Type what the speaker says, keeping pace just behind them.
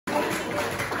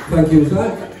Thank you,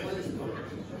 Zach.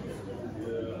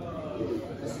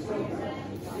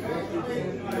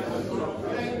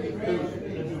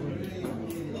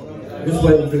 Just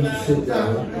waiting for him to sit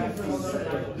down.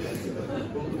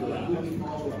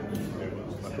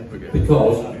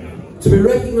 Because to be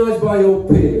recognised by your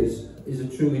peers is a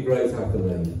truly great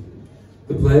accolade.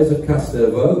 The players have cast their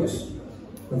votes,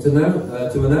 and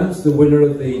to announce the winner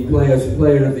of the Players'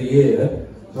 Player of the Year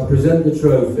and present the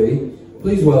trophy,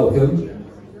 please welcome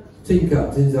Team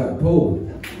Captain Zach Poole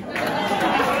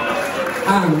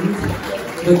and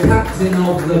the captain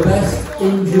of the best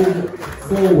injured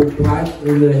forward pack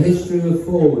in the history of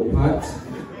forward packs,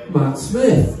 Matt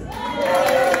Smith.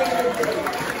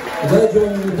 They're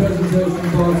joining the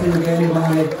presentation party again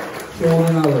by Sean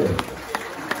and Alan.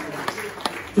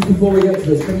 Just before we get to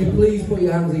this, can you please put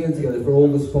your hands again together for all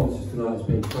the sponsors tonight? It's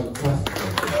been fantastic.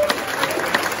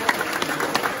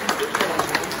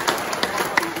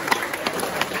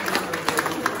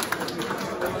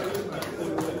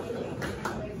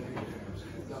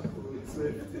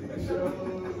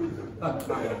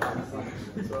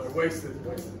 Sorry, wasted.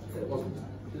 It wasn't.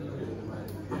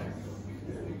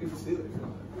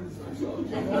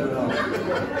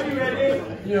 Are you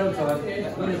ready? You're on time.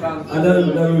 I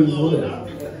don't know who's won it.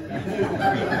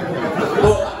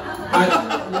 But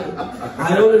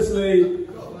I honestly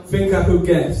think I could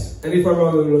guess. And if I'm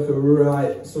wrong, I'm going to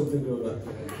write something good.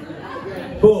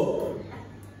 But,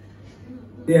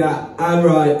 yeah, I'm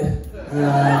right. And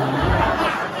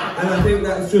I think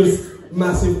that's just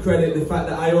massive credit, the fact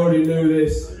that I already knew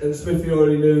this and Smithy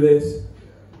already knew this.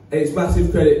 It's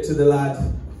massive credit to the lad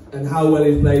and how well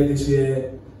he's played this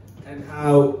year and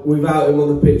how without him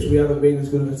on the pitch we haven't been as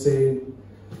good of a team.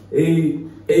 He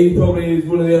probably is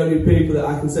one of the only people that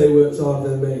I can say works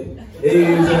harder than me. He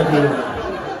is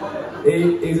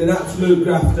everywhere. He's an absolute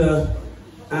grafter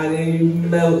and he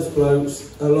melts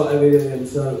blokes a lot heavier than him,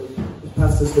 so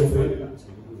pass to Smithy.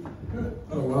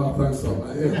 Oh wow, thanks a lot,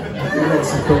 mate.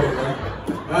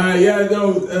 Yeah,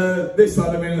 no, this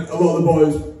lad, I mean, a lot of the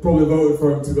boys probably voted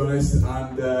for him, to be honest, and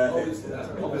Obviously.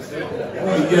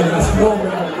 yeah, that's normal.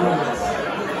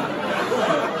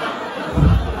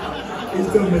 He's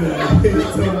done me there.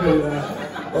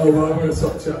 Oh well, I'm going to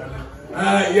stop chatting.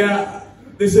 Yeah,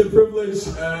 this is a privilege.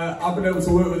 I've been able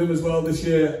to work with him as well this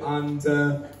year, and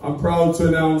I'm proud to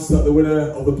announce that the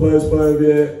winner of the Players' Player of the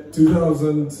Year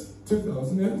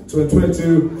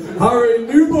 2022, Harry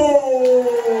Newbold!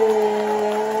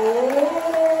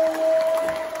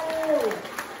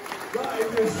 That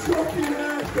is a shocking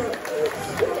haircut!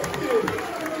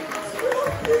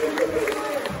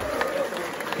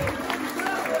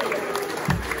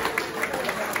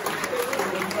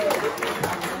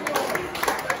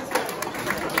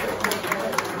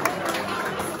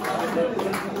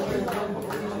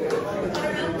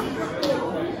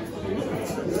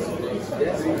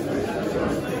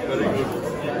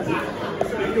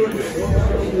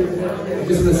 I'm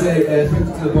just going to say thank you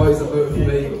to the boys that voted for me.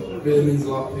 It really means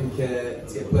a lot. I think to get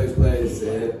those players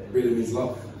really means a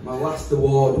lot. My last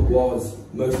award was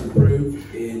Most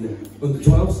Improved in Under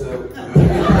 12, so I'm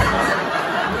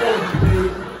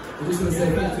just going to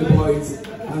say thank you to the boys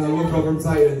and I love Rotherham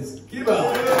Titans. Keep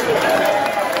up!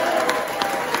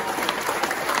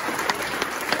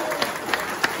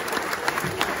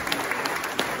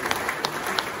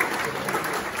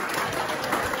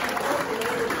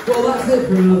 Well, that's it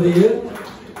for another year.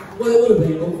 Well, it would have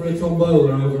been up for a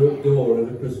tombola over at Door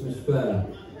at a Christmas fair.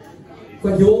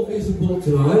 Thank you all for your support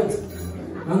tonight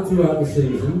and throughout the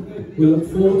season. We look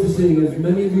forward to seeing as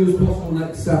many of you as possible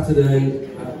next Saturday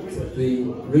at the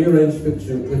rearranged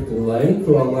fixture at Clifton Lane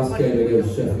for our last game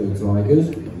against Sheffield Tigers.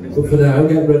 But for now,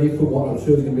 get ready for what I'm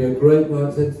sure is going to be a great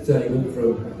night's entertainment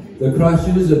from the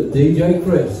Crashers and DJ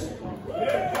Chris.